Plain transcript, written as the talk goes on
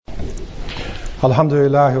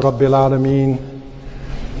Alhamdulillahi Rabbil Alameen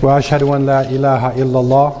wa ashhadu an la ilaha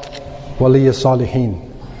illallah waliyya salihin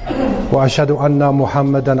wa ashhadu anna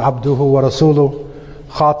Muhammadan abduhu wa rasuluh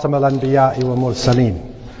khatam al-anbiya'i wa mursaleen.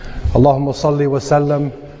 Allahumma salli wa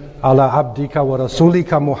sallam ala abdika wa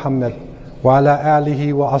rasulika Muhammad wa ala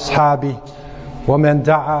alihi wa ashabihi wa man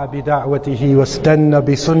da'a bi da'watihi wa istanna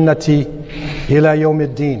bi sunnati ila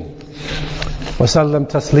yawmiddin wa sallam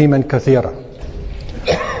tasliman kathira.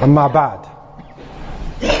 Amma ba'd.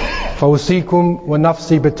 فأوصيكم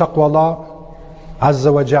ونفسي بتقوى الله عز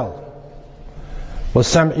وجل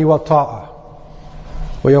والسمع والطاعة.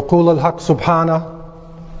 ويقول الحق سبحانه: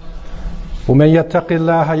 ومن يتق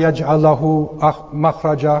الله يجعل له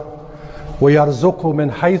مخرجا ويرزقه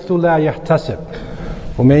من حيث لا يحتسب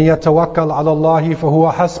ومن يتوكل على الله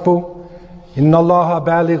فهو حسبه إن الله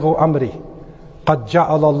بالغ أمره قد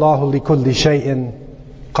جعل الله لكل شيء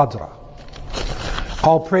قدرا.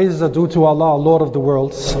 All praises are due to Allah, Lord of the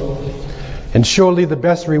worlds, and surely the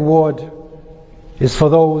best reward is for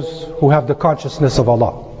those who have the consciousness of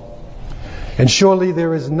Allah. And surely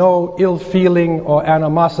there is no ill feeling or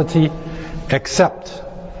animosity except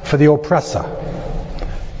for the oppressor.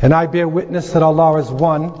 And I bear witness that Allah is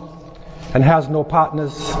one and has no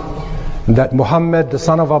partners, and that Muhammad, the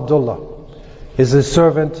son of Abdullah, is his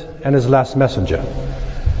servant and his last messenger.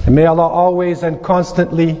 And may Allah always and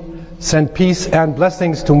constantly send peace and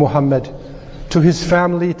blessings to Muhammad, to his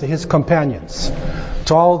family, to his companions,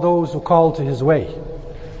 to all those who call to his way,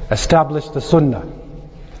 establish the sunnah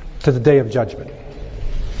to the day of judgment.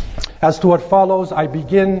 As to what follows, I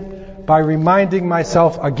begin by reminding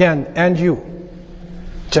myself again and you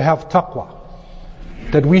to have taqwa,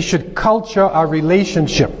 that we should culture our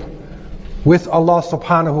relationship with Allah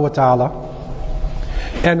subhanahu wa ta'ala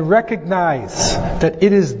and recognize that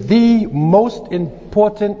it is the most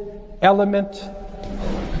important element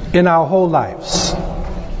in our whole lives.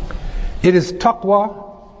 It is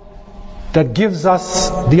taqwa that gives us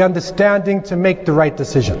the understanding to make the right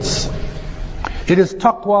decisions. It is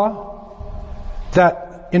taqwa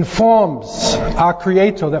that informs our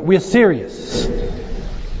Creator that we're serious.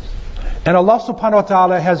 And Allah subhanahu wa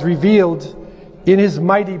ta'ala has revealed in His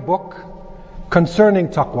mighty book concerning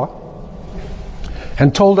taqwa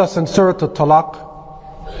and told us in Surah Al-Talaq,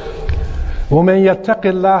 وَمَنْ يَتَّقِ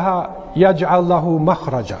اللَّهَ يَجْعَلْ لَهُ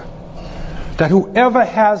مَخْرَجًا, that whoever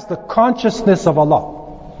has the consciousness of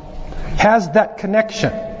Allah, has that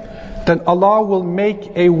connection, then Allah will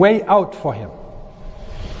make a way out for him.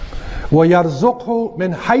 وَيَرْزُقْهُ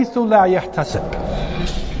مِنْ حَيْثُ لَا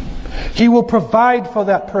يَحْتَسِبْ, He will provide for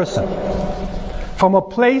that person from a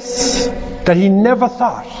place that he never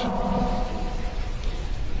thought.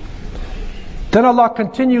 Then Allah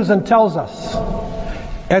continues and tells us,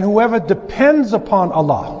 and whoever depends upon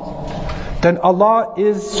Allah, then Allah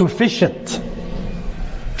is sufficient.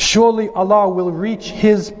 Surely Allah will reach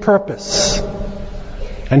His purpose.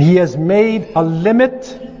 And He has made a limit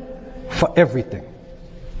for everything.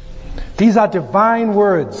 These are divine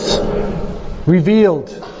words revealed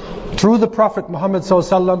through the Prophet Muhammad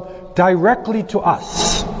ﷺ directly to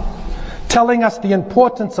us, telling us the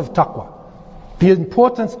importance of taqwa, the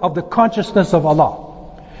importance of the consciousness of Allah.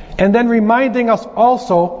 And then reminding us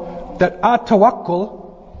also that our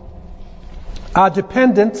tawakkul, our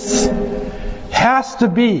dependence, has to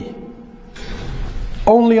be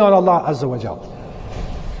only on Allah Azza wa Jal.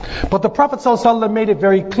 But the Prophet ﷺ made it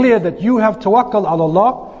very clear that you have tawakkul on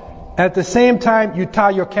Allah, at the same time you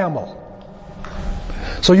tie your camel.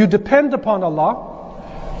 So you depend upon Allah,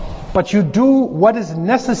 but you do what is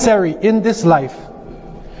necessary in this life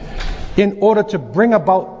in order to bring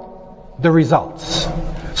about the results.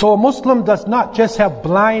 So a Muslim does not just have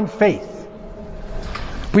blind faith.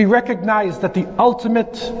 We recognize that the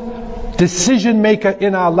ultimate decision maker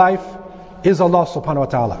in our life is Allah subhanahu wa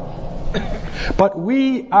ta'ala. But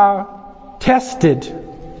we are tested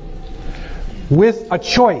with a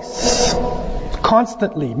choice,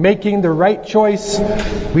 constantly making the right choice.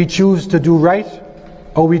 We choose to do right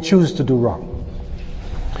or we choose to do wrong.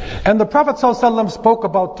 And the Prophet ﷺ spoke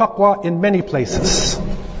about taqwa in many places.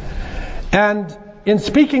 And in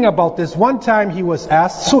speaking about this, one time he was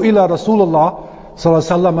asked, Su'ila Rasulullah sallallahu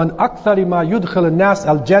alaihi wasallam an akthari ma yudkhil an-nas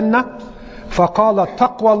al-jannah faqala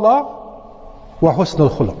taqwa Allah wa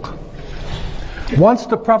husnul khuluq. Once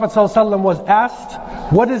the Prophet sallallahu alaihi wasallam was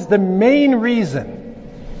asked, what is the main reason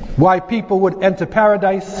why people would enter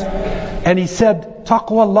paradise? And he said,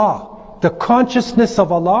 taqwa Allah, the consciousness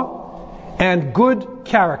of Allah and good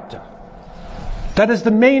character. That is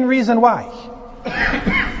the main reason why.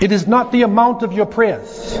 It is not the amount of your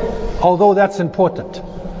prayers, although that's important.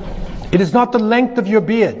 It is not the length of your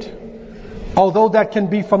beard, although that can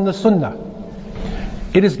be from the sunnah.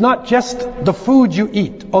 It is not just the food you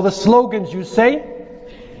eat or the slogans you say,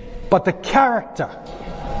 but the character,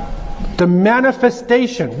 the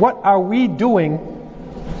manifestation. What are we doing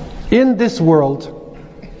in this world?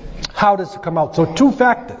 How does it come out? So 2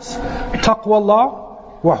 factors: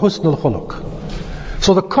 taqwallah wa husnul khuluq.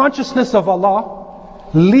 So the consciousness of Allah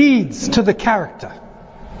leads to the character.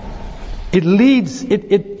 It leads,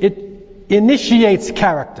 it initiates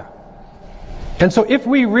character. And so if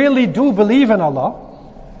we really do believe in Allah,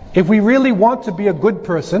 if we really want to be a good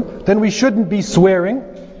person, then we shouldn't be swearing,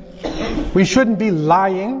 we shouldn't be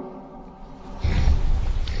lying,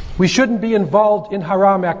 we shouldn't be involved in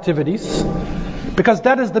haram activities, because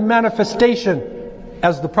that is the manifestation,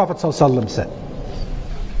 as the Prophet ﷺ said.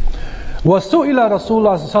 وَسُئِلَ رَسُولُ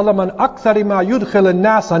اللَّهِ صَلَّى اللَّهُ عَلَيْهِ وسلم عن أكثر ما يدخل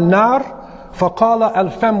الناس النار فقال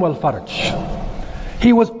الفم والفرج.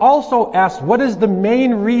 He was also asked, what is the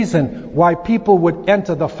main reason why people would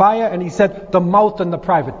enter the fire? And he said, the mouth and the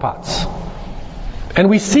private parts. And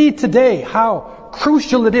we see today how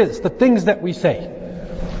crucial it is, the things that we say.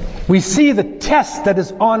 We see the test that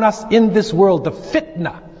is on us in this world, the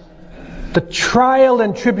fitna, the trial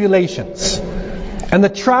and tribulations. And the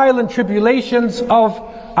trial and tribulations of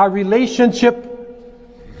our relationship,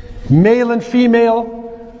 male and female,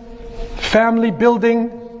 family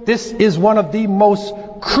building. This is one of the most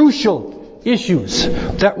crucial issues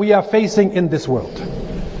that we are facing in this world.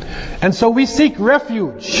 And so we seek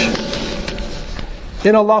refuge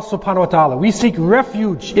in Allah subhanahu wa ta'ala. We seek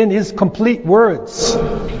refuge in His complete words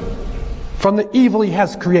from the evil He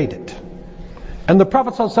has created. And the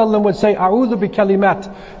Prophet ﷺ would say, أعوذ بكلمات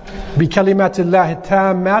الله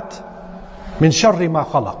التامات من شر ما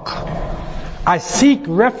خلق. I seek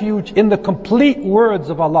refuge in the complete words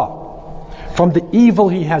of Allah from the evil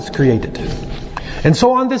He has created. And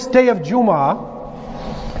so on this day of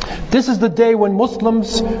Jumu'ah, this is the day when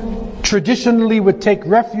Muslims traditionally would take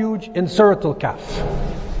refuge in Surat Al-Kahf.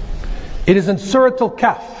 It is in Surat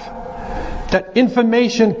Al-Kahf that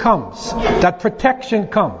information comes, that protection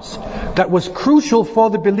comes, that was crucial for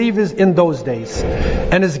the believers in those days,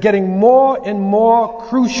 and is getting more and more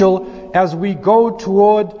crucial as we go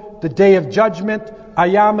toward the day of judgment,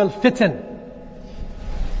 Ayam al-Fitan,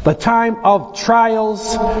 the time of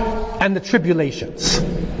trials and the tribulations.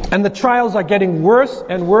 And the trials are getting worse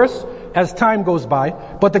and worse as time goes by.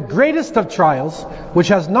 But the greatest of trials, which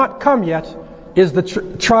has not come yet, is the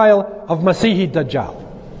trial of Masih Dajjal.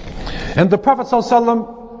 And the Prophet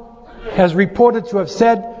ﷺ has reported to have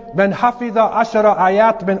said, "Man hafidha ashara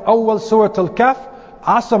ayat min awwal surat al-Kahf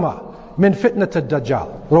asama min fitnat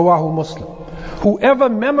ad-Dajjal." Rawahu Muslim. Whoever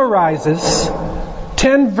memorizes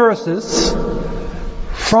 10 verses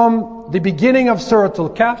from the beginning of Surat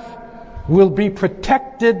Al-Kahf will be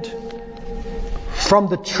protected from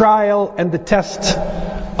the trial and the test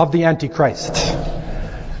of the Antichrist.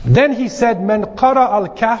 Then he said, "Man qara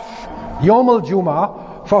al-Kahf yawm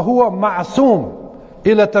al-Jum'ah fahuwa ma'asum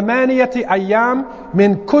ila tamaniyati ayyam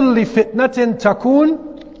min kulli fitnatin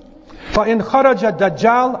takun fa in kharaja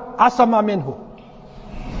dajjal asama minhu."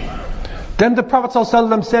 Then the Prophet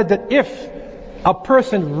ﷺ said that if a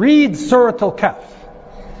person reads Surat Al-Kahf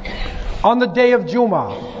on the day of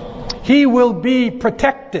Jumu'ah, he will be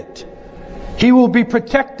protected. He will be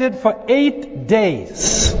protected for 8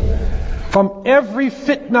 days from every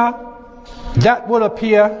fitna that will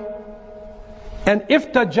appear. And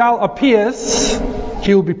if Dajjal appears,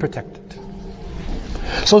 he will be protected.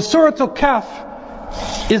 So Surah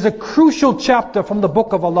Al-Kahf is a crucial chapter from the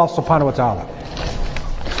book of Allah subhanahu wa ta'ala.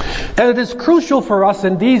 And it is crucial for us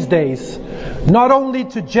in these days not only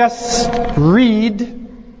to just read,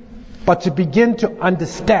 but to begin to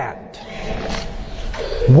understand.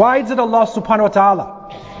 Why did Allah subhanahu wa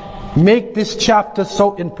ta'ala make this chapter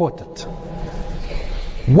so important?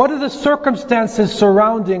 What are the circumstances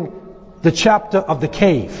surrounding the chapter of the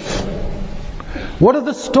cave? What are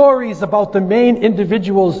the stories about the main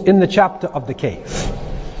individuals in the chapter of the cave?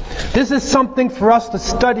 This is something for us to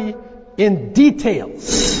study in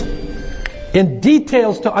details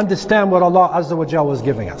to understand what Allah Azza wa Jalla was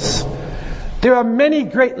giving us. There are many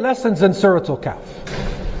great lessons in Surah Al-Kahf.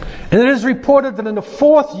 And it is reported that in the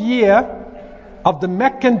 4th year of the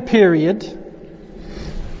Meccan period,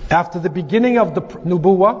 after the beginning of the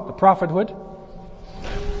Nubuwah, the prophethood,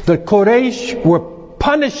 the Quraysh were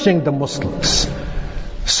punishing the Muslims,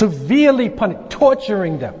 severely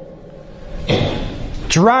torturing them,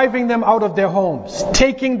 driving them out of their homes,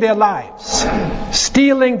 taking their lives,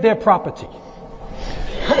 stealing their property.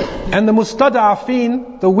 And the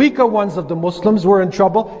mustada'afin, the weaker ones of the Muslims, were in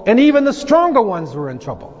trouble, and even the stronger ones were in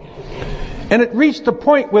trouble. And it reached a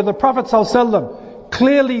point where the Prophet ﷺ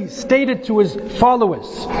clearly stated to his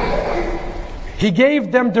followers, He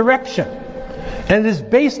gave them direction. And it is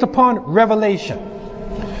based upon revelation.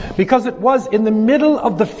 Because it was in the middle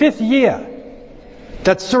of the 5th year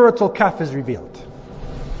that Surah Al-Kahf is revealed.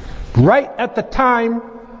 Right at the time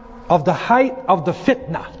of the height of the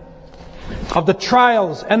fitna, of the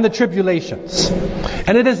trials and the tribulations.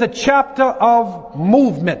 And it is a chapter of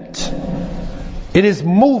movement. It is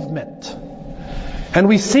movement. And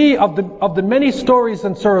we see of the many stories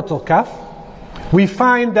in Surah Al-Kahf, we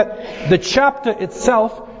find that the chapter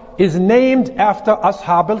itself is named after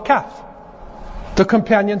Ashab al-Kahf, the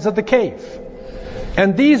companions of the cave.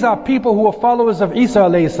 And these are people who are followers of Isa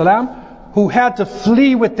alayhi salam, who had to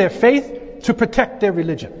flee with their faith to protect their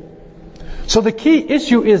religion. So the key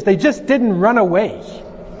issue is they just didn't run away,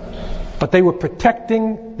 but they were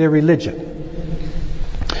protecting their religion.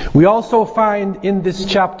 We also find in this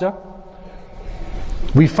chapter,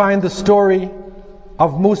 we find the story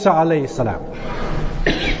of Musa alayhi salam.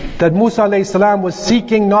 That Musa alayhi salam was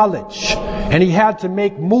seeking knowledge, and he had to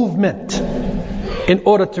make movement in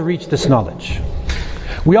order to reach this knowledge.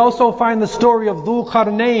 We also find the story of Dhul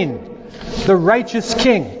Qarnayn, the righteous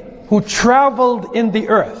king, who traveled in the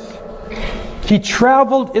earth. He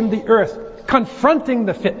traveled in the earth, confronting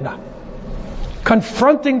the fitna,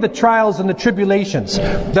 confronting the trials and the tribulations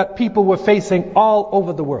that people were facing all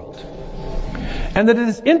over the world. And that it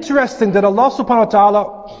is interesting that Allah subhanahu wa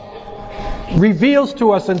ta'ala reveals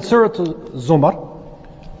to us in Surah Al-Zumar,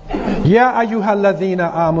 Ya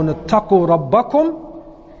ayyuhalladhina amanu taqu rabbakum.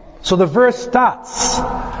 So the verse starts,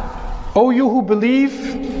 O you who believe,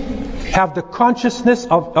 have the consciousness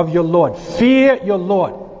of your Lord. Fear your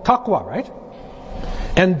Lord. Taqwa, right?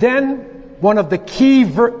 And then one of the key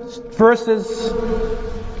verses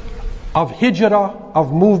of hijrah,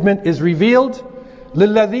 of movement, is revealed.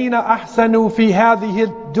 لِلَّذِينَ أَحْسَنُوا فِي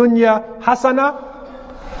هَذِهِ الدُّنْيَا حَسَنَةً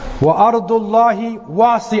وَأَرْضُ اللَّهِ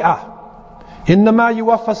وَاسِعَةً إِنَّمَا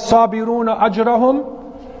يُوَفَّى الصَّابِرُونَ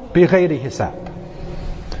أَجْرَهُمْ بِغَيْرِ حِسَابٍ.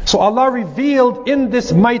 So Allah revealed in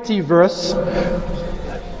this mighty verse,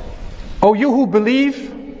 O you who believe,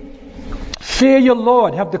 fear your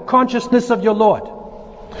Lord, have the consciousness of your Lord.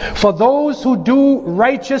 For those who do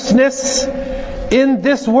righteousness in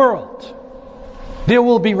this world, there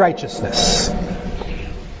will be righteousness.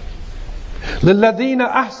 لِلَّذِينَ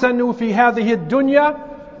أَحْسَنُوا فِي هَذِهِ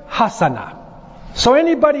الدُّنْيَا حَسَنَةً. So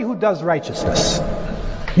anybody who does righteousness,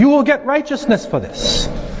 you will get righteousness for this.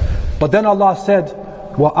 But then Allah said,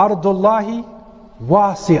 وَأَرْضُ اللَّهِ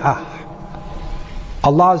وَاسِعَةً.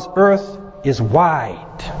 Allah's earth is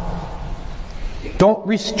wide. Don't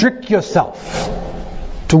restrict yourself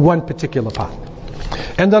to one particular part.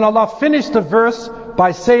 And then Allah finished the verse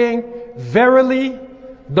by saying, verily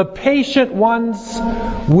the patient ones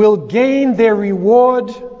will gain their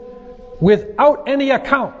reward without any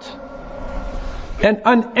account. An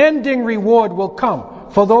unending reward will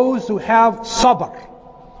come for those who have sabr.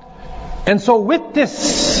 And so with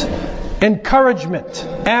this encouragement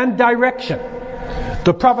and direction,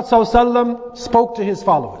 the Prophet ﷺ spoke to his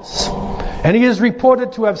followers. And he is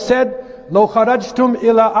reported to have said, لو خرجتم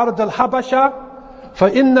إلى أرض الحبشة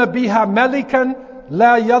فإن بها ملكا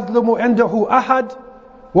لا يظلم عنده أحد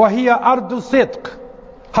وهي أرض صدق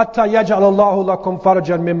حتى يجعل الله لكم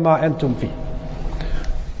فرجا مما أنتم فيه.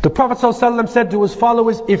 The Prophet ﷺ said to his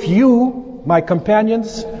followers, if you, my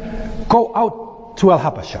companions, go out to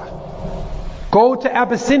Al-Habasha, go to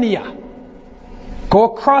Abyssinia,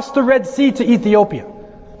 go across the Red Sea to Ethiopia.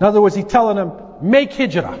 In other words, he's telling them, make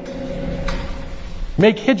hijrah.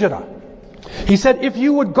 Make hijrah. He said, if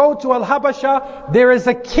you would go to Al-Habasha, there is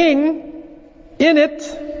a king in it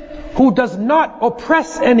who does not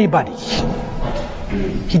oppress anybody.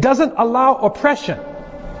 He doesn't allow oppression.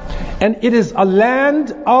 And it is a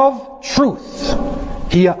land of truth.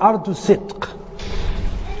 Hiya ardu sidq.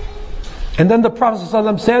 And then the Prophet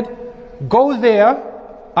ﷺ said, go there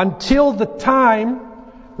until the time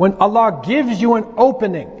when Allah gives you an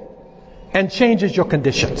opening and changes your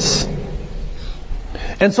conditions.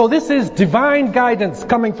 And so this is divine guidance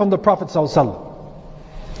coming from the Prophet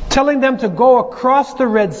ﷺ, telling them to go across the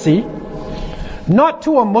Red Sea, not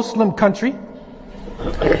to a Muslim country,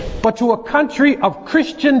 but to a country of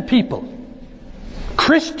Christian people.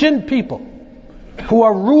 Christian people who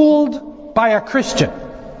are ruled by a Christian.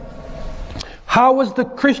 How was the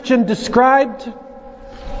Christian described?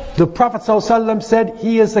 The Prophet ﷺ said,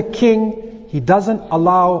 he is a king, he doesn't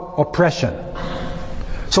allow oppression.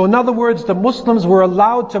 So in other words, the Muslims were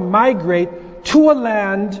allowed to migrate to a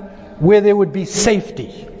land where there would be safety,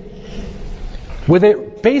 where their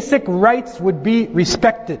basic rights would be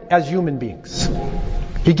respected as human beings.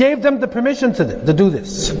 He gave them the permission to do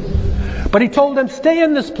this. But he told them, stay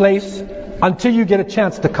in this place until you get a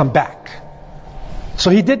chance to come back. So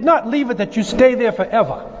He did not leave it that you stay there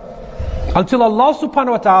forever, until Allah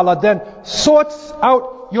subhanahu wa ta'ala then sorts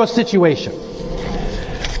out your situation.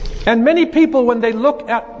 And many people, when they look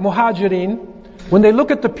at muhajirin, when they look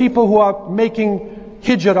at the people who are making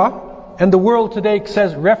hijrah, and the world today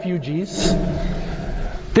says refugees,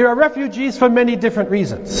 there are refugees for many different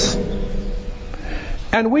reasons.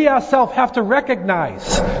 And we ourselves have to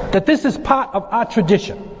recognize that this is part of our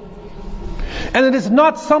tradition. And it is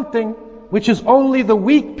not something which is only the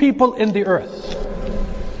weak people in the earth,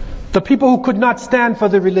 the people who could not stand for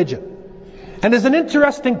the religion. And there's an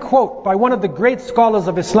interesting quote by one of the great scholars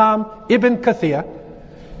of Islam, Ibn Kathir,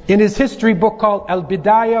 in his history book called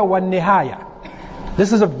Al-Bidayah wa Nihaya.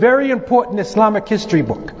 This is a very important Islamic history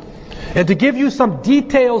book. And to give you some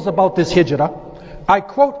details about this hijrah, I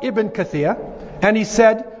quote Ibn Kathir, and he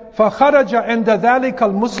said, فَخَرَجَ عِنْدَ ذَلِكَ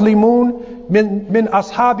الْمُسْلِمُونَ مِنْ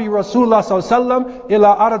أَصْحَابِ رَسُولِ اللَّهِ صَلَّى اللَّهُ عَلَيْهِ وسلم إِلَى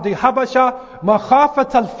أَرْضِ حَبَشَةَ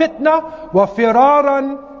مَخَافَةَ الْفِتْنَةِ وَفِرَارًا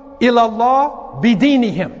إِلَى اللَّهِ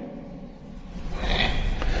بِدِينِهِمْ.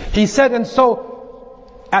 He said, and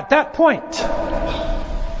so at that point,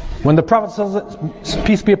 when the Prophet,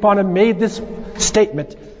 peace be upon him, made this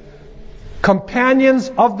statement,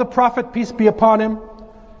 companions of the Prophet, peace be upon him,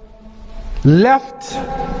 left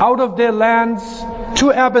out of their lands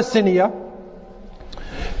to Abyssinia,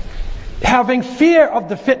 having fear of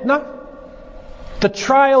the fitna, the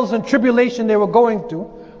trials and tribulation they were going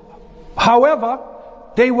through. However,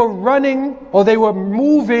 they were running, or they were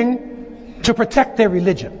moving to protect their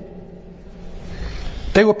religion.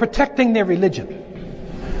 They were protecting their religion.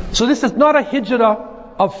 So this is not a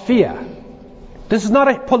hijrah of fear. This is not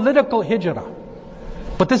a political hijrah.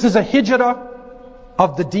 But this is a hijrah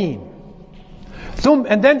of the deen.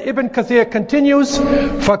 And then Ibn Kathir continues,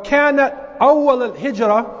 فَكَانَتْ أَوَّلَ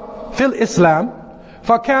الْهِجْرَةِ فِي الْإِسْلَامِ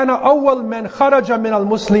فَكَانَ أَوَّلْ مَنْ خَرَجَ مِنَ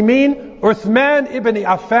الْمُسْلِمِينَ عُثْمَانِ ibn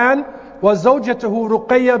Affan وَزَوْجَتُهُ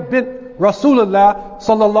رُقَيَّةَ بِنْتِ رَسُولِ اللَّهِ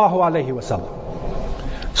صَلَّى اللَّهُ عَلَيْهِ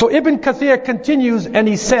وسلم. So Ibn Kathir continues, and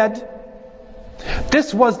he said,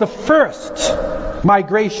 this was the first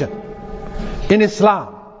migration in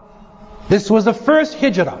Islam. This was the first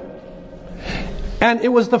hijrah. And it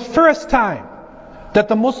was the first time that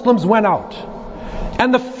the Muslims went out.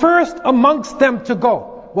 And the first amongst them to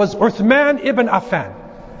go was Uthman ibn Affan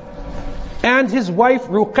and his wife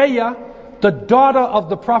Ruqayyah, the daughter of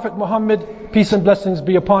the Prophet Muhammad, peace and blessings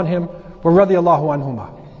be upon him, wa radiyallahu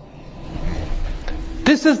anhuma.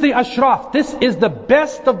 This is the ashraf. This is the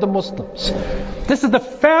best of the Muslims. This is the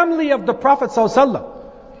family of the Prophet ﷺ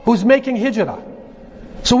who's making hijrah.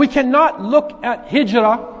 So we cannot look at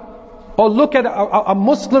hijrah or look at a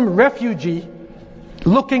Muslim refugee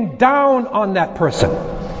looking down on that person.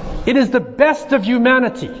 It is the best of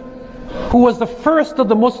humanity who was the first of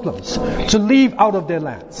the Muslims to leave out of their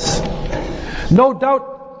lands. No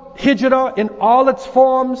doubt hijrah in all its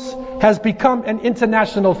forms has become an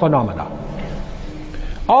international phenomenon.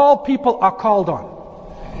 All people are called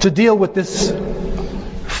on to deal with this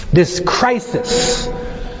crisis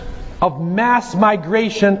of mass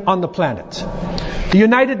migration on the planet. The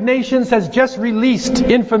United Nations has just released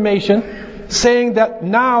information saying that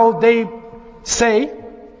now they say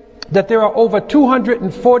that there are over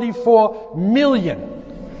 244 million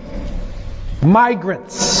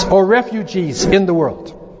migrants or refugees in the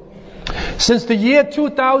world. Since the year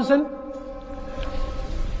 2000,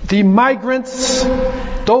 the migrants,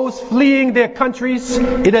 those fleeing their countries,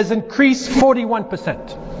 it has increased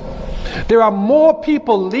 41%. There are more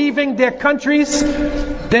people leaving their countries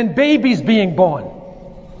than babies being born.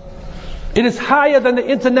 It is higher than the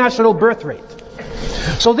international birth rate.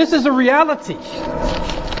 So this is a reality.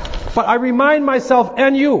 But I remind myself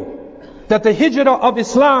and you that the hijrah of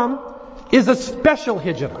Islam is a special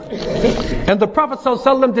hijrah. And the Prophet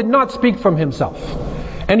ﷺ did not speak from himself.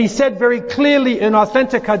 And he said very clearly in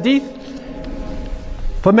authentic hadith,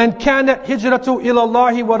 فَمَنْ كَانَتْ هِجْرَتُهُ إِلَى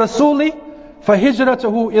اللَّهِ وَرَسُولِهِ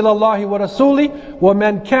فَهِجْرَتُهُ إِلَى اللَّهِ وَرَسُولِهِ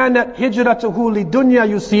وَمَنْ كَانَتْ هِجْرَتُهُ لِدُنْيَا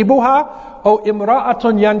يُصِيبُهَا أَوْ إِمْرَأَةٌ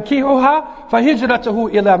يَنْكِحُهَا فَهِجْرَتُهُ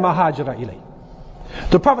إِلَى مَا هَاجَرَ إِلَيْهِ.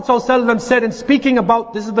 The Prophet ﷺ said in speaking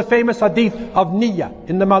about, this is the famous hadith of niyyah,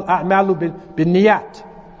 إِنَّمَا الْأَعْمَالُ بِالنِّيَّاتِ.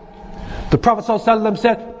 The Prophet ﷺ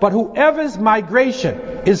said, but whoever's migration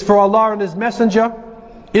is for Allah and His Messenger,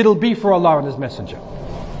 it'll be for Allah and His Messenger.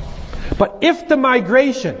 But if the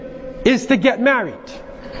migration is to get married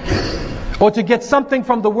or to get something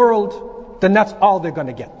from the world, then that's all they're going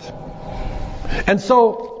to get. And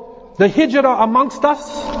so the hijrah amongst us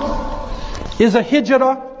is a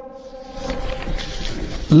hijrah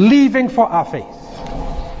leaving for our faith.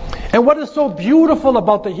 And what is so beautiful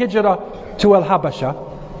about the hijrah to Al-Habasha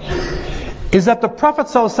is that the Prophet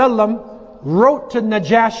ﷺ wrote to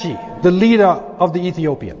Najashi, the leader of the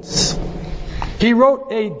Ethiopians. He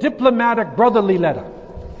wrote a diplomatic brotherly letter.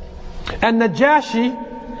 And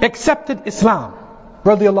Najashi accepted Islam,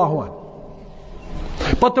 radiyallahu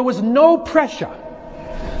anhu. But there was no pressure.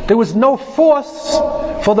 There was no force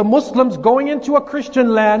for the Muslims going into a Christian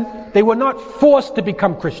land. They were not forced to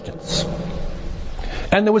become Christians.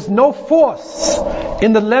 And there was no force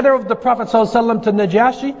in the letter of the Prophet ﷺ to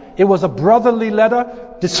Najashi. It was a brotherly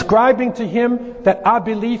letter describing to him that our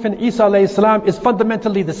belief in Isa alayhi salam is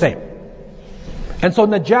fundamentally the same. And so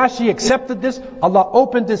Najashi accepted this. Allah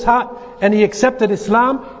opened his heart and he accepted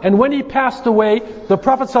Islam. And when he passed away, the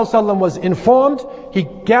Prophet ﷺ was informed. He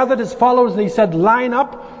gathered his followers and he said, line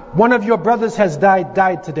up. One of your brothers has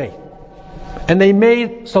died today. And they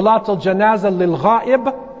made Salatul Janazah lil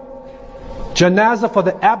Ghaib, Janazah for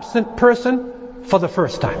the absent person, for the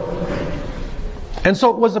first time. And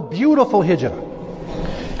so it was a beautiful hijrah.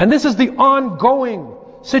 And this is the ongoing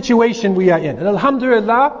situation we are in. And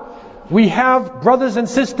alhamdulillah, we have brothers and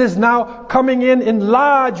sisters now coming in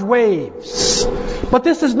large waves. But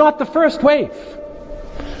this is not the first wave.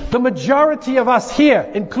 The majority of us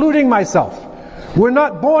here, including myself, we're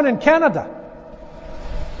not born in Canada.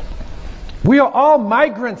 We are all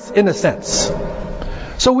migrants in a sense.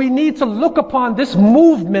 So we need to look upon this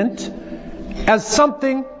movement as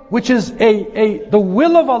something which is the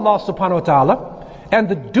will of Allah subhanahu wa ta'ala and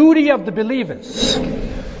the duty of the believers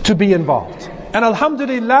to be involved. And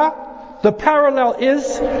alhamdulillah, the parallel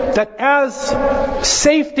is that as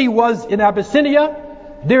safety was in Abyssinia,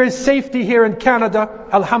 there is safety here in Canada,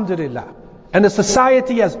 alhamdulillah. And the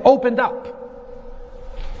society has opened up.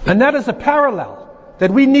 And that is a parallel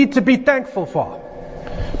that we need to be thankful for.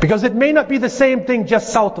 Because it may not be the same thing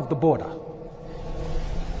just south of the border.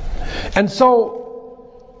 And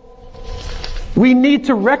so we need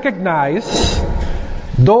to recognize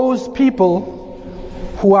those people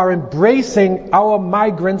who are embracing our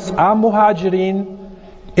migrants, our muhajirin,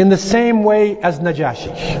 in the same way as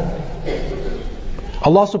Najashi.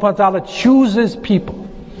 Allah subhanahu wa ta'ala chooses people.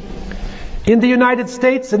 In the United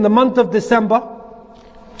States, in the month of December,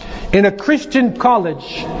 in a Christian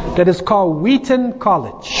college that is called Wheaton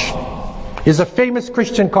College, is a famous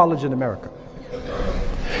Christian college in America.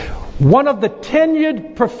 One of the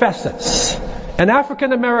tenured professors, an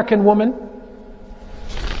African American woman,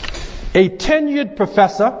 a tenured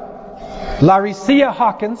professor, Larissa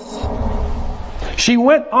Hawkins, she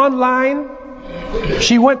went online,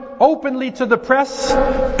 she went openly to the press,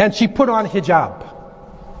 and she put on hijab.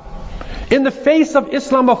 In the face of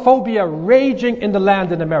Islamophobia raging in the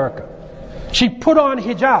land in America, she put on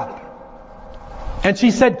hijab. And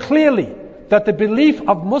she said clearly that the belief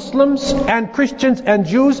of Muslims and Christians and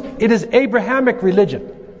Jews, it is Abrahamic religion.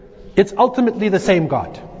 It's ultimately the same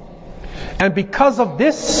God. And because of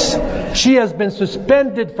this, she has been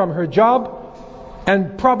suspended from her job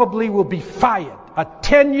and probably will be fired. A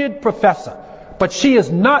tenured professor. But she is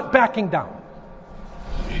not backing down.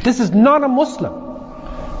 This is not a Muslim.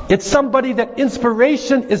 It's somebody that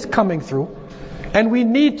inspiration is coming through. And we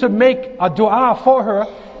need to make a dua for her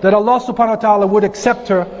that Allah subhanahu wa ta'ala would accept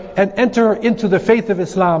her and enter her into the faith of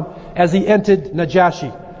Islam as he entered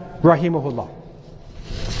Najashi, rahimahullah.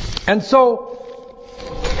 And so,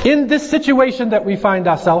 in this situation that we find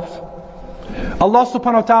ourselves, Allah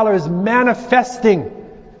subhanahu wa ta'ala is manifesting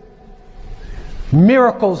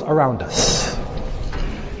miracles around us.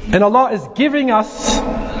 And Allah is giving us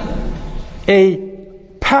a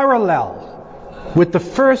parallel with the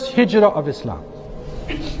first hijrah of Islam.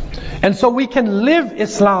 And so we can live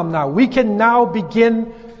Islam now. We can now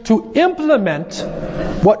begin to implement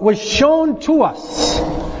what was shown to us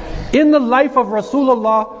in the life of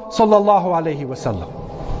Rasulullah sallallahu alaihi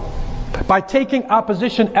wasallam. By taking our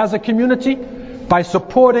position as a community, by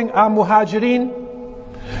supporting our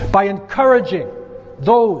muhajirin, by encouraging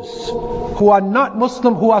those who are not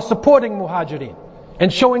Muslim, who are supporting muhajirin,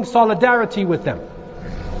 and showing solidarity with them.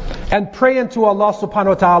 And praying to Allah subhanahu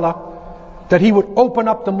wa ta'ala that He would open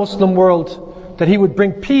up the Muslim world, that He would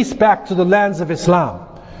bring peace back to the lands of Islam.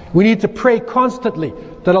 We need to pray constantly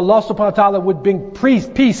that Allah subhanahu wa ta'ala would bring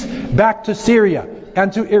peace back to Syria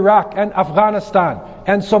and to Iraq and Afghanistan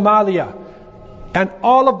and Somalia and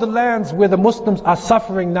all of the lands where the Muslims are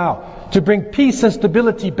suffering now, to bring peace and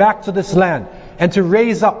stability back to this land and to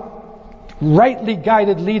raise up rightly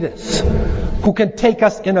guided leaders who can take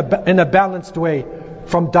us in a balanced way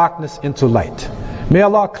from darkness into light. May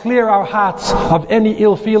Allah clear our hearts of any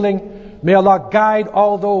ill feeling. May Allah guide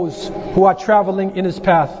all those who are traveling in His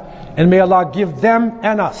path. And may Allah give them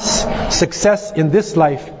and us success in this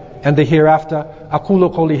life and the hereafter.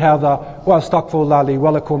 أقول قولي هذا وأستغفر الله لي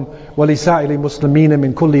ولكم ولسائر المسلمين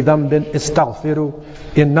من كل ذنب استغفروا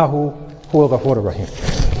إنه هو الغفور الرحيم.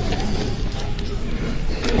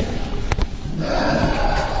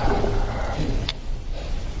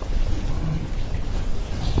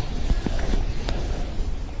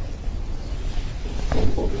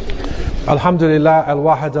 الحمد لله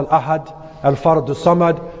الواحد الأحد الفرد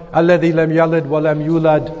الصمد الذي لم يلد ولم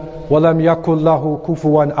يولد ولم يكن له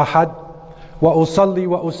كفوا أحد، وأصلي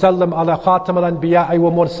وأسلم على خاتم الأنبياء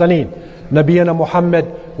والمرسلين نبينا محمد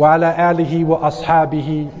وعلى آله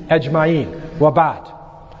وأصحابه أجمعين، وبعد.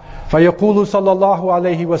 فيقول صلى الله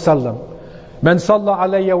عليه وسلم: من صلى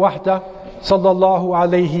علي وحده صلى الله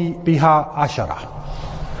عليه بها 10.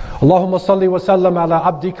 اللهم صل وسلم على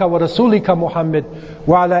عبدك ورسولك محمد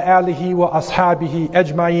وعلى آله وأصحابه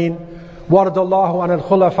أجمعين، وارض الله عن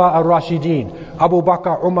الخلفاء الراشدين أبو بكر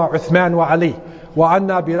عمر عثمان وعلي،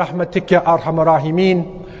 وعنا برحمتك يا أرحم الراحمين.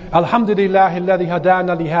 الحمد لله الذي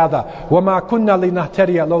هدانا لهذا وما كنا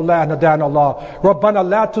لنهتدي لولا أن هدانا الله. ربنا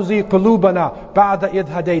لا تزغ قلوبنا بعد إذ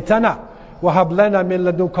هديتنا وهب لنا من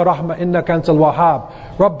لدنك رحمة إنك أنت الوهاب.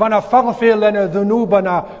 ربنا فاغفر لنا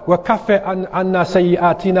ذنوبنا وكفر عنا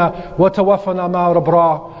سيئاتنا وتوفنا مع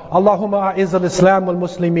الأبرار. اللهم أعز الإسلام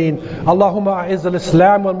والمسلمين، اللهم أعز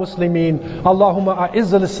الإسلام والمسلمين، اللهم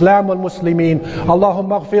أعز الإسلام والمسلمين،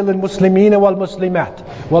 اللهم اغفر للمسلمين والمسلمات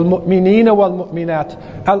والمؤمنين والمؤمنات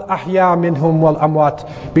الأحياء منهم والأموات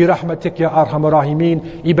برحمتك يا أرحم الراحمين.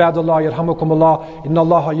 عباد الله يرحمكم الله، إن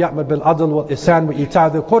الله يأمر بالعدل والإحسان وإيتاء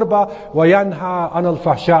ذي القربى وينهى عن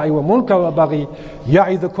الفحشاء والمنكر والبغي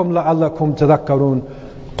يعظكم لعلكم تذكرون.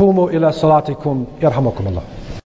 قوموا إلى صلاتكم يرحمكم الله.